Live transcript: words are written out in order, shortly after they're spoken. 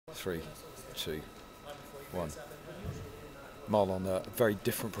3, 2, 1. Marlon, a very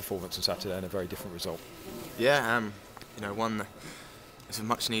different performance on Saturday and a very different result. Yeah, one. It's a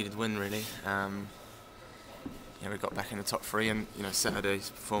much-needed win, really. We got back in the top three, and Saturday's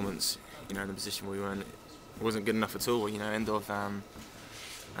performance, in the position we were in, it wasn't good enough at all. End of.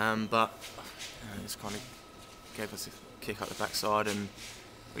 But it's kind of gave us a kick up the backside, and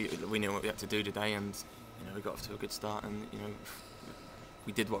we knew what we had to do today, and we got off to a good start, and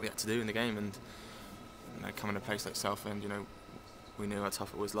we did what we had to do in the game, and coming to a place like Southend, we knew how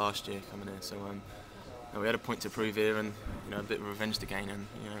tough it was last year coming here, so we had a point to prove here, and a bit of revenge to gain, and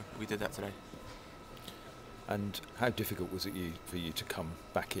we did that today. And how difficult was it for you to come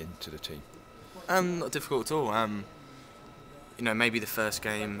back into the team? Not difficult at all. Maybe the first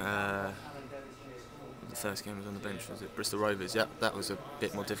game. The first game was on the bench. Was it Bristol Rovers? Yeah, that was a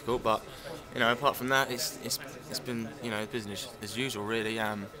bit more difficult. But apart from that, it's been business as usual really.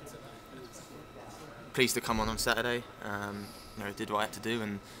 Pleased to come on Saturday. Did what I had to do,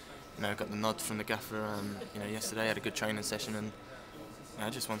 and got the nod from the gaffer. Yesterday had a good training session, and I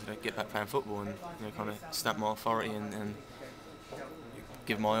just wanted to get back playing football and kind of stamp my authority and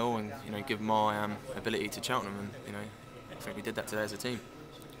give my all, and give my ability to Cheltenham, and I think we did that today as a team.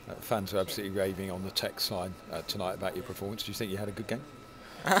 Fans are absolutely raving on the text line tonight about your performance. Do you think you had a good game?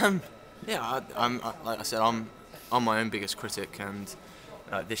 Yeah, like I said, I'm my own biggest critic, and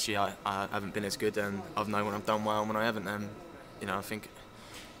this year I haven't been as good, and I've known when I've done well and when I haven't. I think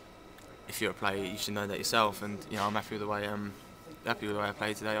if you're a player, you should know that yourself. And I'm happy with the way I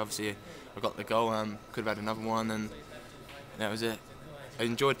played today. Obviously, I got the goal. Could have had another one, and that was it. I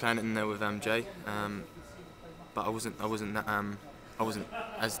enjoyed playing it in there with Jay, but I wasn't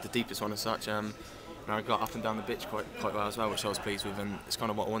as the deepest one as such. I got up and down the pitch quite well as well, which I was pleased with, and it's kind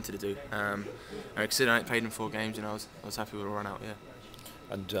of what I wanted to do. Considering I ain't played in 4 games, I was happy with the run out. Yeah.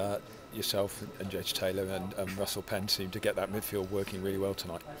 And yourself and Judge Taylor and Russell Penn seemed to get that midfield working really well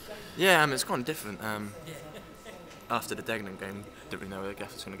tonight. Yeah, it's kind of different. After the Dagenham game, didn't really know where the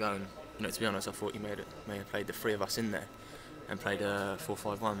gaffer was going to go, and to be honest, I thought he may have played the 3 of us in there and played a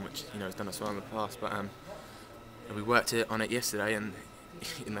 4-5-1, which has done us well in the past. But we worked on it yesterday, and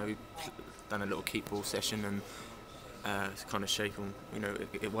we done a little keep ball session and kind of shape them.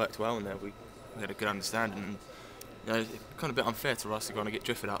 It worked well, and we had a good understanding. And, it's kind of a bit unfair to Russ to kind of get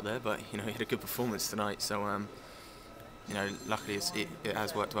drifted out there, but he had a good performance tonight. So luckily it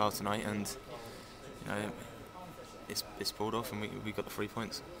has worked well tonight, and it's pulled off, and we got the 3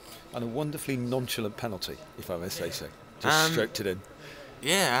 points. And a wonderfully nonchalant penalty, if I may say so. Just stroked it in.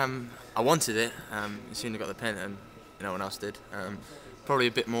 Yeah, I wanted it. As soon as I got the pen, and no one else did. Probably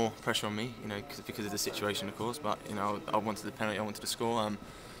a bit more pressure on me, because of the situation, of course. But I wanted the penalty. I wanted to score.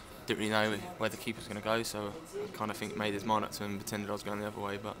 Didn't really know where the keeper was going to go, so I kind of think made his mind up to him, pretended I was going the other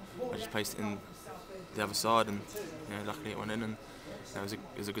way, but I just placed it in the other side, and luckily it went in, and it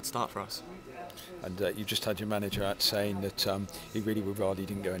was a good start for us. And you just had your manager out saying that he really would rather he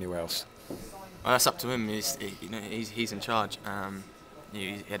didn't go anywhere else. Well, that's up to him. He's in charge.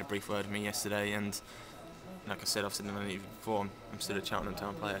 He had a brief word with me yesterday, and like I said, I've said in the interview before, I'm still a Cheltenham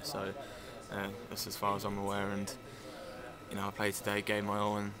Town player, so that's as far as I'm aware. And I played today, gave my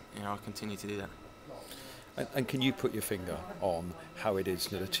all, and I'll continue to do that. And can you put your finger on how it is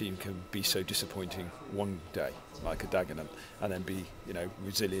that a team can be so disappointing one day, like a Dagenham, and then be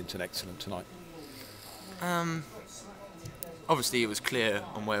resilient and excellent tonight? Obviously, it was clear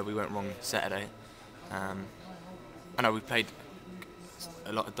on where we went wrong Saturday. I know we played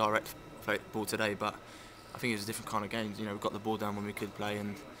a lot of direct ball today, but I think it was a different kind of game. We got the ball down when we could play,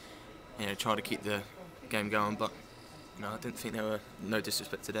 and tried to keep the game going. But I didn't think there were, no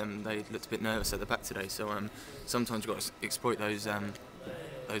disrespect to them, they looked a bit nervous at the back today. So sometimes you've got to exploit those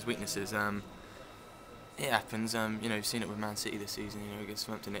weaknesses. It happens. You've seen it with Man City this season. Against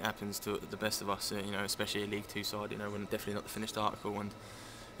Southampton, it happens to the best of us. Especially a League Two side. We're definitely not the finished article, and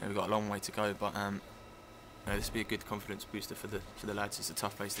we've got a long way to go. But this will be a good confidence booster for the lads. It's a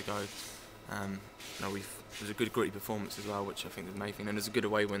tough place to go. It was a good gritty performance as well, which I think is the main thing, and it's a good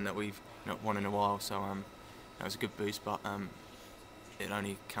away win that we've won in a while. So that was a good boost, but it'll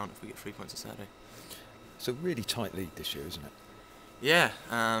only count if we get 3 points on Saturday. It's a really tight league this year, isn't it? Yeah,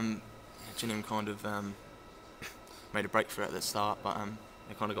 Cheltenham kind of made a break for it at the start, but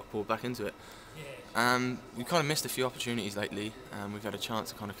they kind of got pulled back into it. We kind of missed a few opportunities lately. We've had a chance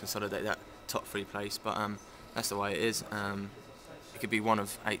to kind of consolidate that top 3 place, but that's the way it is. It could be one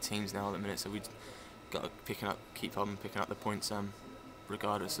of 8 teams now at the minute, so we've got to keep on picking up the points,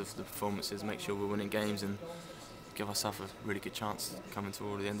 regardless of the performances. Make sure we're winning games and give ourselves a really good chance coming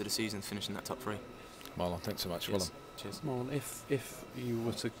toward the end of the season, finishing that top 3. Marlon, thanks so much. Cheers. Well done. Cheers. Marlon, if you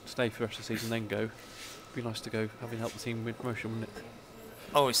were to stay for the rest of the season then go, it'd be nice to go having helped the team win promotion, wouldn't it?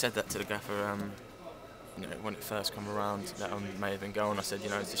 I always said that to the gaffer. You know, when it first come around, that I may have been going. I said, you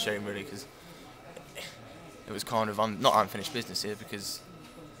know, it's a shame really, because it was kind of not unfinished business here, because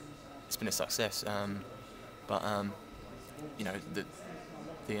it's been a success. But you know, the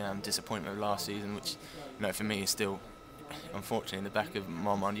disappointment of last season, which, you know, for me is still, unfortunately, in the back of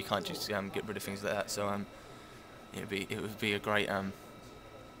my mind. You can't just get rid of things like that. So it would be a great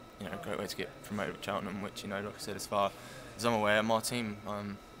you know, a great way to get promoted with Cheltenham, which, you know, like I said, as far as I'm aware, my team, you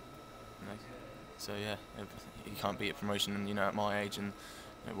know, so yeah, you can't beat a promotion, and, you know, at my age, and,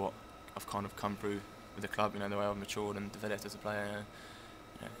 you know, what I've kind of come through with the club, you know, the way I've matured and developed as a player,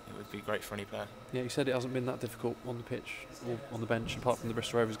 you know, it would be great for any player. Yeah, you said it hasn't been that difficult on the pitch or on the bench, apart from the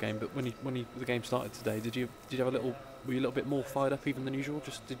Bristol Rovers game. But when the game started today, were you a little bit more fired up even than usual?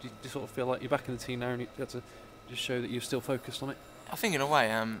 Did you sort of feel like you're back in the team now, and you had to just show that you're still focused on it? I think in a way,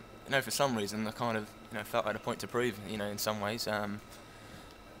 you know, for some reason I kind of, you know, felt I had a point to prove, you know, in some ways.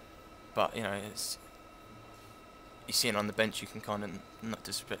 But, you know, you see it on the bench, you can kind of, not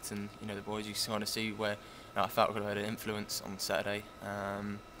disrespecting, you know, the boys, you kind of see where, you know, I felt I could have had an influence on Saturday.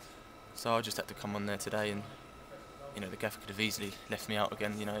 So I just had to come on there today, and, you know, the gaffer could have easily left me out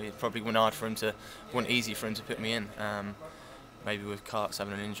again. You know, it probably wasn't easy for him to put me in. Maybe with Clark's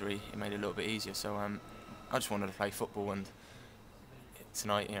having an injury, it made it a little bit easier. So I just wanted to play football, and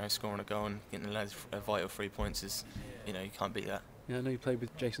tonight, you know, scoring a goal and getting the lads a vital 3 points is, you know, you can't beat that. Yeah, I know you played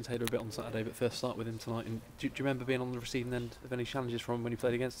with Jason Taylor a bit on Saturday, but first start with him tonight. And do you remember being on the receiving end of any challenges from him when you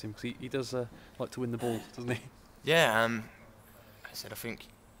played against him? Because he does like to win the ball, doesn't he? Yeah, I said, I think,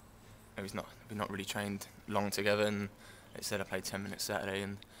 you know, we've not really trained long together, and I said I played 10 minutes Saturday,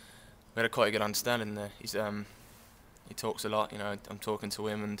 and we had quite a good understanding there. He talks a lot, you know, I'm talking to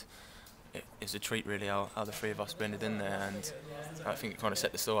him, and it's a treat really how the three of us blended in there, and I think it kind of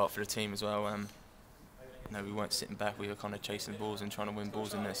set the stall out for the team as well. You know, we weren't sitting back, we were kind of chasing balls and trying to win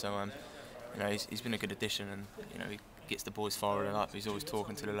balls in there. So you know, he's been a good addition, and, you know, he gets the boys firing up. He's always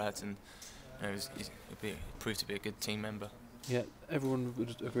talking to the lads, and, you know, he'll proved to be a good team member. Yeah, everyone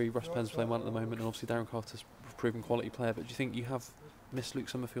would agree Russ Penn's playing well at the moment, and obviously Darren Carter's a proven quality player. But do you think you have missed Luke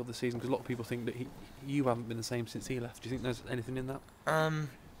Summerfield this season? Because a lot of people think that you haven't been the same since he left. Do you think there's anything in that?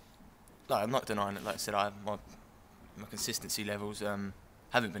 No, I'm not denying it. Like I said, my consistency levels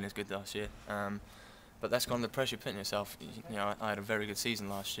haven't been as good last year. But that's kind of the pressure putting yourself. You know, I had a very good season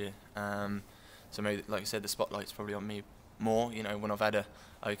last year. So maybe, like I said, the spotlight's probably on me more. You know, when I've had a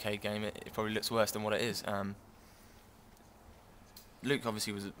okay game, it probably looks worse than what it is. Luke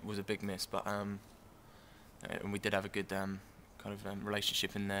obviously was a big miss, but and we did have a good kind of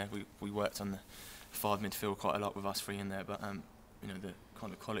relationship in there. We worked on the 5 midfield quite a lot with us three in there, but you know, the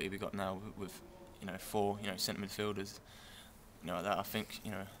kind of quality we got now with you know, 4 centre midfielders, you know, that I think,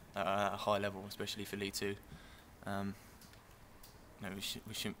 you know, at a high level, especially for League 2, you know,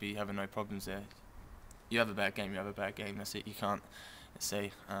 we shouldn't be having no problems there. You have a bad game, that's it. You can't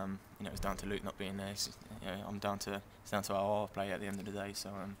say you know, it's down to Luke not being there. It's, you know, it's down to our play at the end of the day. So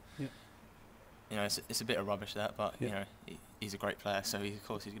yeah. You know, it's a bit of rubbish that, but yeah. You know, he's a great player, so of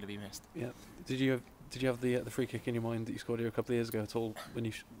course he's going to be missed. Yeah. Did you have the free kick in your mind that you scored here a couple of years ago at all when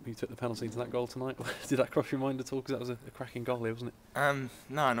you took the penalty into that goal tonight? Did that cross your mind at all? Because that was a cracking goal here, wasn't it?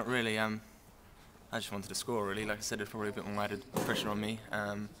 No, not really. I just wanted to score really. Like I said, there's probably a bit more added pressure on me.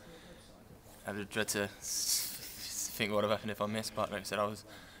 I had a dread to think what would have happened if I missed, but like I said, I was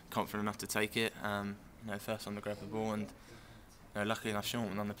confident enough to take it. You know, first one to grab the ball, and, you know, luckily enough Sean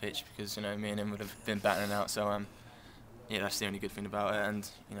was on the pitch, because, you know, me and him would have been battling out. So yeah, that's the only good thing about it. And,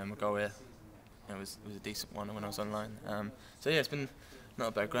 you know, my goal here, you know, was a decent one when I was online. So yeah, it's been not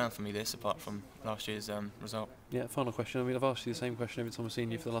a bad ground for me this, apart from last year's result. Yeah, final question. I mean, I've asked you the same question every time I've seen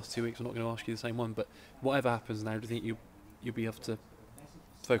you for the last 2 weeks. I'm not going to ask you the same one, but whatever happens now, do you think you'll be able to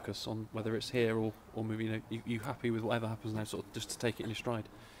focus on whether it's here or maybe, you know, you happy with whatever happens now, sort of just to take it in your stride?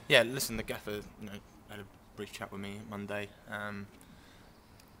 Yeah, listen, the gaffer, you know, had a brief chat with me Monday. I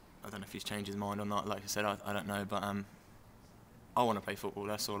don't know if he's changed his mind or not. Like I said, I don't know, but I want to play football.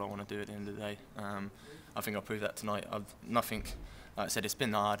 That's all I want to do at the end of the day. I think I proved that tonight. Nothing. Like I said, it's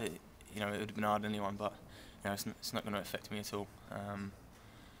been hard. You know, it would have been hard on anyone, but, you know, it's not going to affect me at all.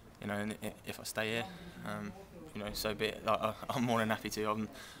 You know, and if I stay here, you know, so be it. Like, I'm more than happy to.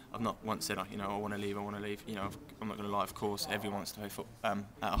 I've not once said, you know, I want to leave. You know, I'm not going to lie. Of course, everyone wants to play football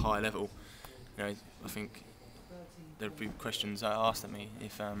at a high level. You know, I think there'd be questions asked at me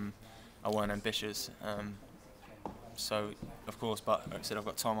if I weren't ambitious. So, of course, but like I said, I've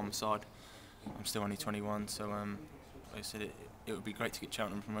got time on my side. I'm still only 21, so like I said, it would be great to get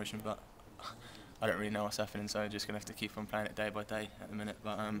Cheltenham promotion, but I don't really know what's happening, so just gonna have to keep on playing it day by day at the minute.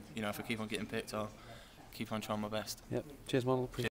 But you know, if I keep on getting picked, I'll keep on trying my best. Yep. Cheers, Marlon.